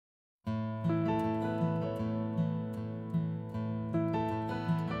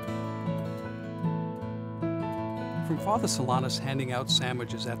From Father Solana's handing out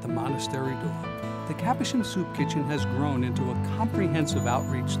sandwiches at the monastery door, the Capuchin Soup Kitchen has grown into a comprehensive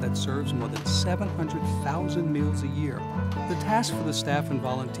outreach that serves more than 700,000 meals a year. The task for the staff and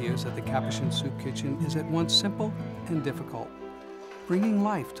volunteers at the Capuchin Soup Kitchen is at once simple and difficult, bringing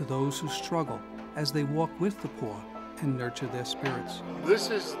life to those who struggle as they walk with the poor and nurture their spirits. This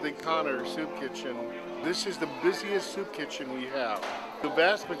is the Connor Soup Kitchen. This is the busiest soup kitchen we have. The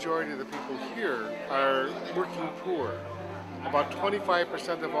vast majority of the people here are working poor. About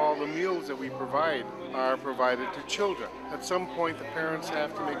 25% of all the meals that we provide are provided to children. At some point, the parents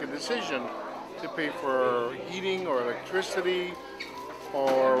have to make a decision to pay for heating or electricity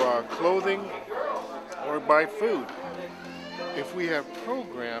or clothing or buy food. If we have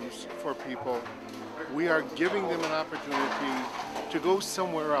programs for people, we are giving them an opportunity to go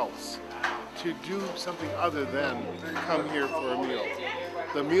somewhere else, to do something other than come here for a meal.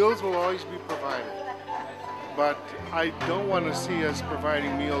 The meals will always be provided, but I don't want to see us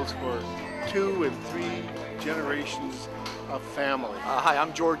providing meals for 2 and 3 generations of family. Hi,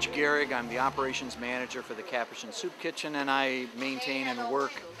 I'm George Gehrig. I'm the operations manager for the Capuchin Soup Kitchen, and I maintain and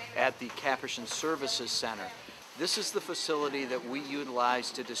work at the Capuchin Services Center. This is the facility that we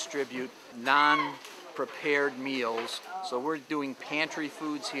utilize to distribute non-prepared meals. So we're doing pantry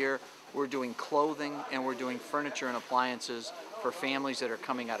foods here, we're doing clothing, and we're doing furniture and appliances for families that are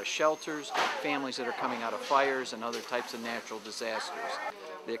coming out of shelters, families that are coming out of fires and other types of natural disasters.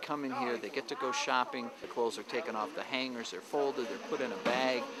 They come in here, they get to go shopping, the clothes are taken off the hangers, they're folded, they're put in a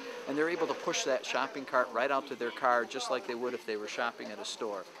bag, and they're able to push that shopping cart right out to their car just like they would if they were shopping at a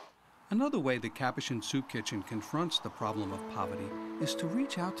store. Another way the Capuchin Soup Kitchen confronts the problem of poverty is to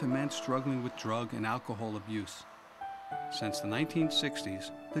reach out to men struggling with drug and alcohol abuse. Since the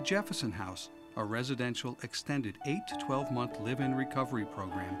 1960s, the Jefferson House, a residential extended 8 to 12-month live-in recovery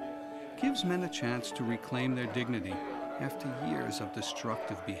program, gives men a chance to reclaim their dignity after years of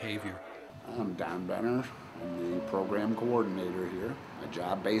destructive behavior. I'm Damiano. I'm the program coordinator here. My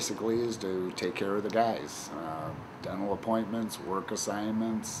job basically is to take care of the guys. Dental appointments, work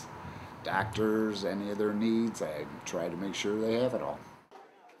assignments, doctors, any of their needs. I try to make sure they have it all.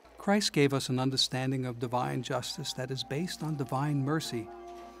 Christ gave us an understanding of divine justice that is based on divine mercy.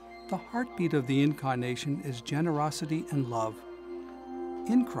 The heartbeat of the Incarnation is generosity and love.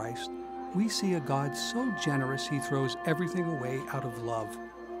 In Christ, we see a God so generous he throws everything away out of love.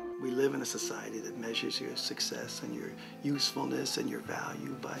 We live in a society that measures your success and your usefulness and your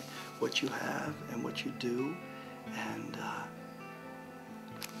value by what you have and what you do.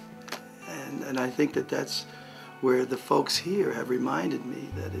 And I think that that's where the folks here have reminded me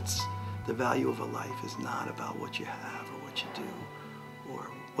that the value of a life is not about what you have or what you do or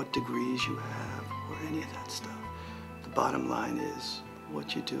what degrees you have or any of that stuff. The bottom line is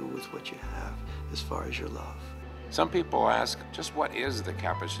what you do with what you have as far as your love. Some people ask, just what is the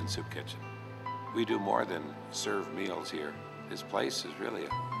Capuchin Soup Kitchen? We do more than serve meals here. This place is really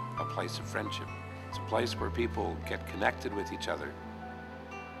a place of friendship. It's a place where people get connected with each other.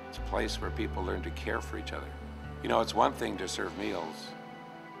 It's a place where people learn to care for each other. You know, it's one thing to serve meals.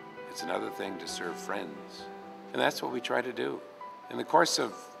 It's another thing to serve friends. And that's what we try to do. In the course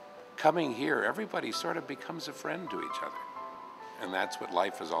of coming here, everybody sort of becomes a friend to each other. And that's what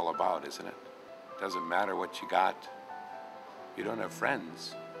life is all about, isn't it? It doesn't matter what you got. If you don't have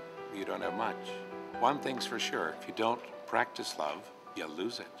friends, you don't have much. One thing's for sure, if you don't practice love, you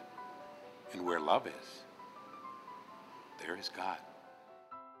lose it. And where love is, there is God.